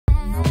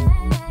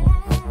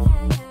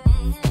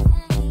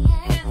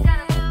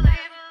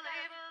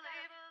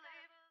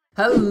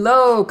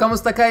Hello!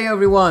 Kamusta kayo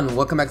everyone?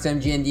 Welcome back to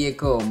MG and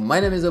Diego.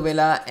 My name is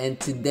Ovela and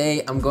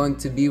today I'm going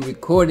to be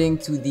recording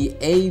to the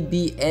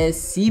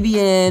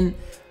ABS-CBN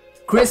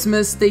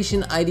Christmas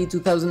Station ID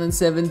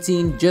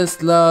 2017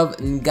 Just Love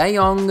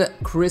Ngayong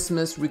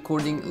Christmas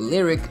recording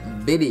lyric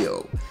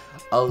video.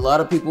 A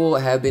lot of people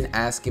have been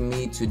asking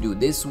me to do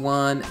this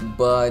one,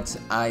 but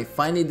I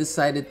finally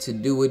decided to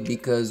do it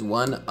because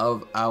one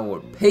of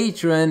our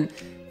patrons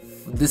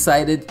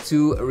decided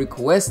to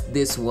request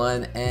this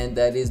one, and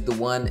that is the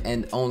one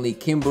and only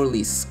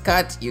Kimberly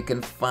Scott. You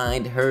can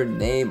find her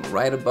name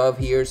right above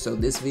here, so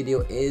this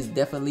video is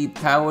definitely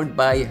powered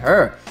by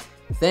her.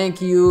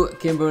 Thank you,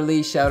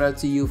 Kimberly. Shout out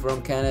to you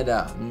from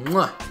Canada.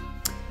 Mwah.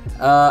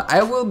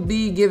 I will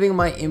be giving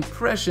my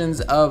impressions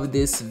of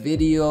this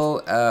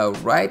video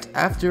right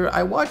after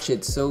I watch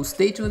it, so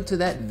stay tuned to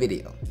that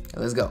video.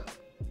 Let's go.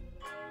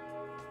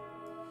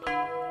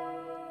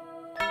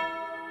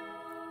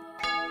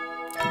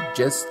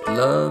 Just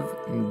love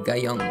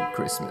Ngayong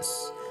Christmas.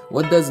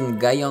 What does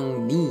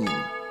Ngayong mean?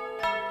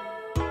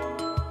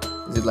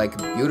 Is it like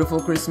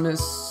beautiful Christmas?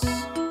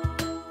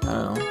 I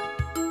don't know.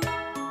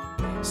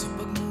 Sa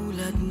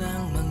pagmulat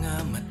ng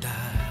mga mata,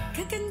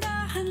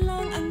 kagandahan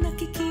lang ang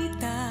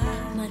nakikita.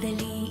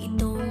 Madali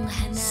itong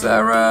hanapin.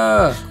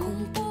 Sarah!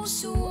 Kung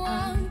puso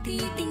ang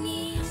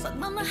titingin,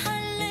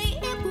 pagmamahal ay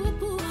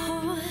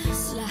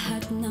ibubuhos.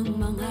 Lahat ng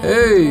mga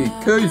hey,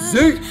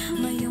 KZ!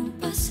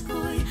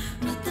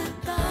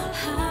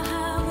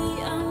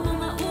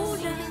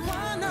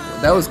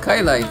 That was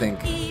Kyla, I think.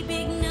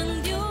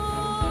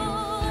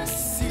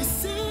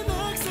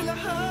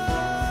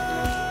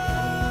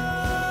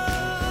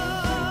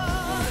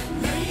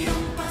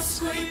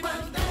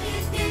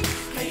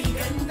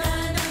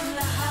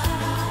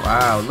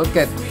 Wow, look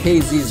at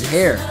KZ's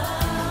hair.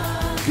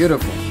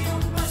 Beautiful.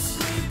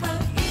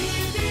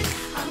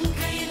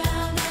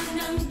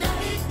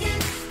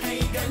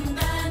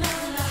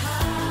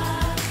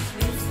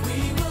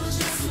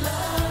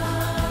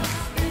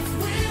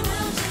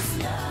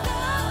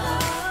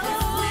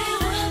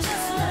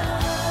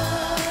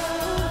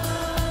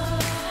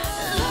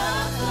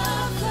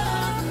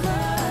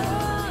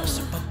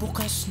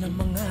 Ng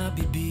mga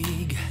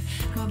bibig,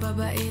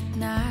 mababait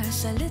na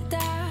salita,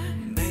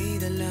 may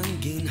dalang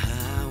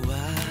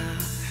ginhawa.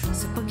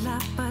 Sa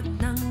paglapat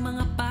ng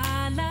mga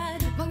palad,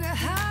 mga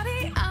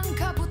hari ang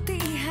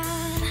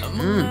kabutihan.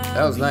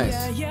 That was nice.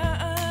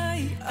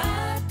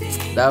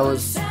 That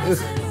was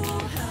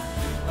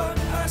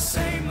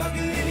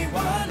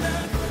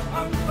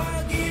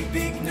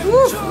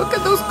Woo, look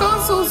at those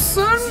consoles,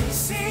 son.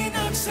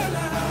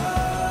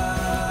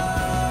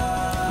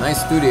 Nice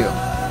studio.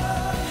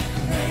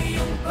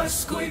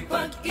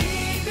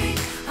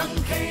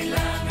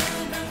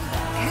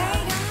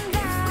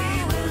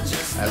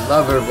 I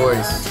love her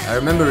voice. I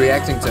remember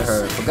reacting to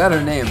her. Forgot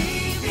her name,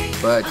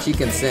 but she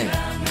can sing.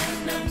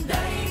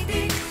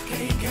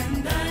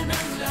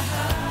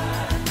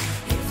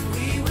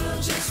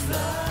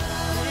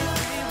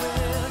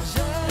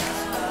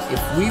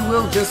 If we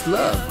will just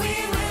love.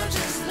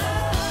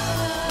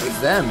 What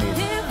does that mean?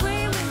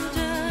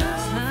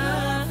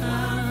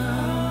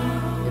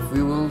 If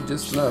we will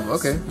just love.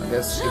 Okay, I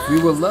guess if we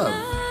will love.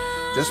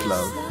 Just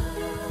love.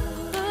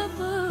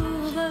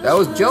 That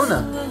was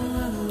Jonah.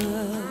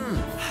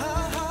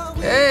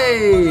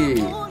 Hey!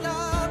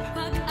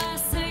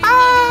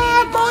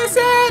 Voice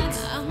it!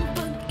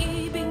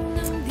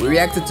 We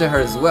reacted to her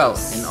as well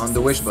on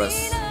the Wish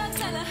Bus.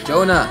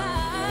 Jonah!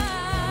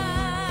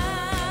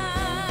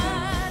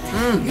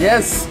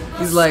 Yes!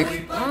 He's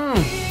like,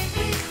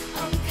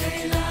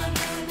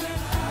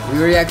 We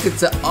reacted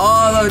to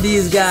all of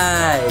these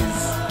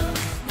guys!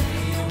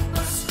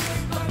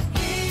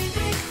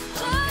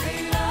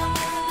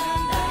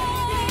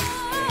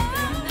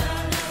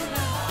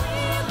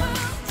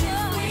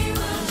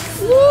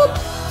 Whoop.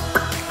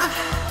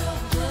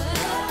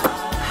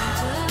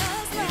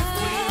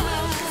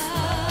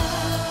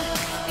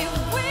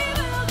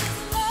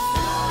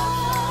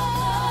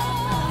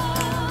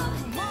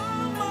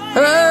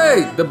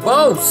 Hey, the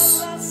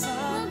boss!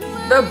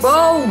 The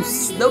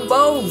boss! The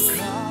boss!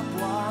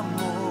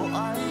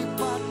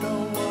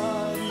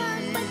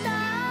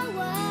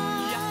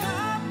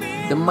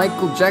 The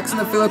Michael Jackson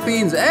of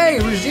Philippines. Hey,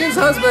 Regine's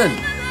husband!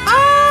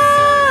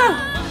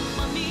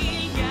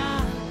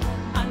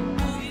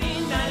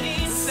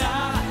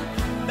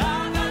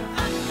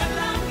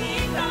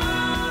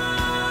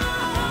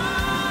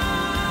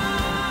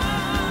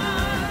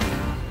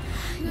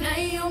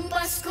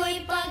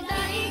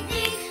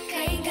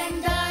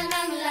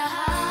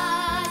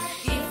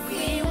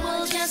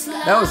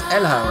 That was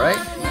Elha, right?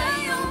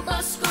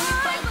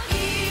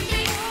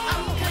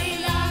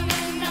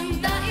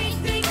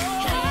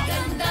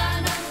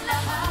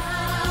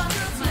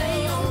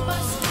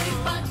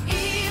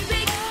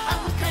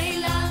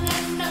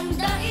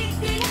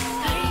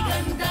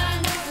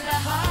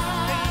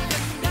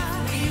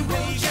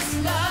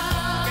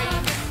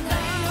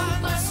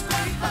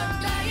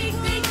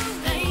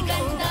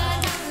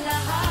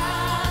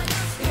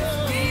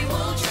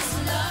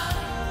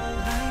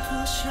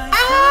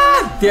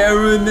 Ah!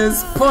 Darren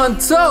is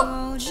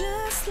Ponto.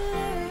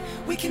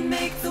 We can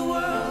make the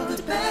world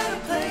a better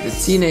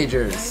place. The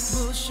teenagers.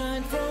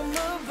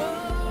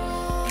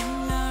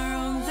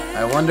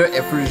 I wonder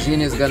if Regine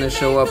is gonna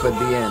show up at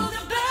the end.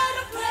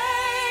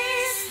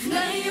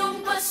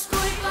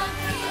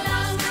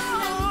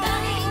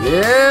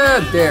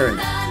 Yeah, Darren.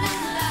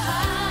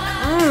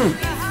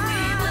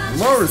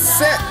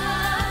 Morissette.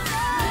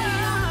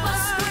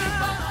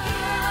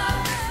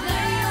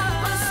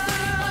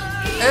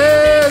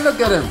 Hey, look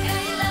at him.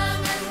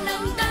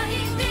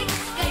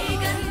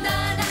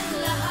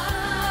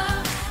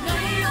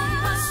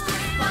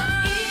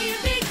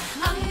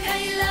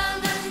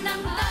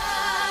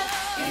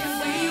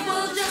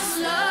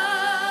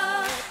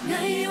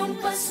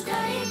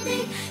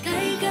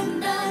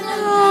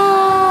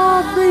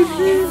 Oh,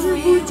 baby,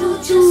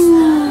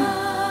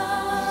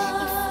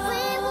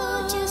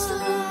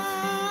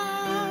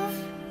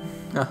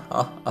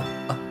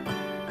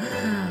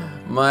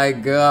 my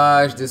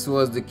gosh, this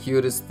was the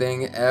cutest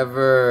thing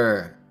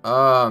ever.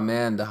 Oh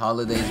man, the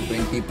holidays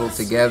bring people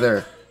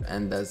together,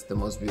 and that's the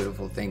most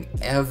beautiful thing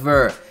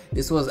ever.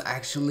 This was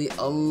actually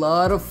a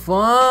lot of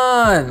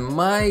fun.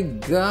 My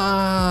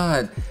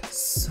god,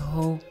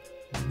 so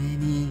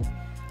many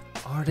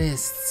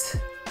artists.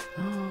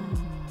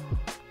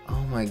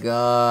 Oh my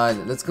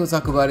god, let's go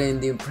talk about it in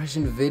the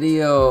impression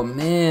video.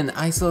 Man,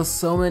 I saw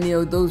so many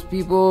of those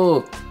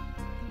people.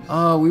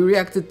 Oh, we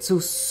reacted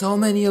to so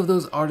many of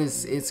those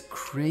artists. It's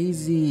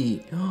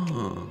crazy.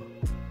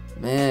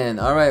 Man,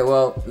 alright,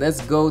 well,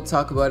 let's go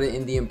talk about it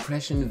in the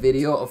impression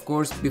video. Of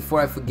course, before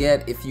I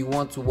forget, if you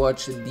want to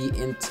watch the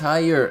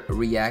entire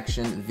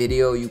reaction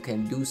video, you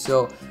can do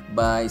so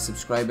by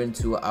subscribing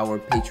to our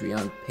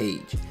Patreon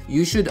page.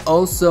 You should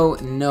also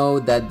know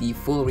that the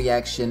full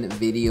reaction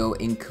video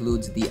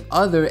includes the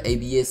other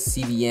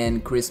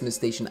ABS-CBN Christmas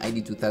Station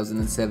ID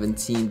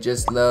 2017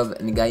 Just Love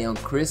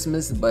Ngayong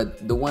Christmas,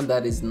 but the one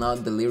that is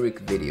not the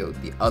lyric video,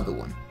 the other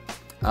one.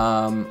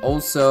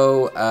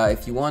 Also,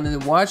 if you want to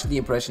watch the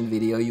impression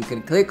video, you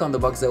can click on the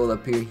box that will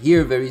appear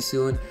here very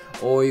soon,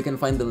 or you can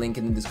find the link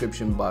in the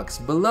description box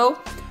below.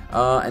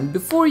 And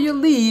before you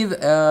leave,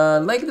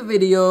 like the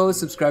video,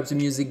 subscribe to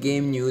Music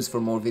Game News for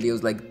more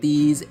videos like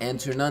these, and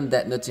turn on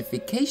that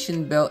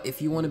notification bell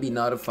if you want to be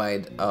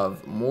notified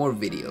of more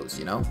videos,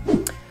 you know.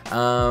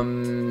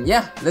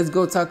 Yeah, let's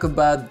go talk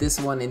about this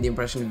one in the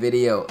impression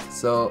video.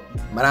 So,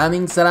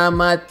 maraming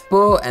salamat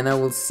po, and I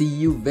will see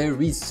you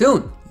very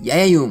soon.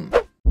 Ngayong!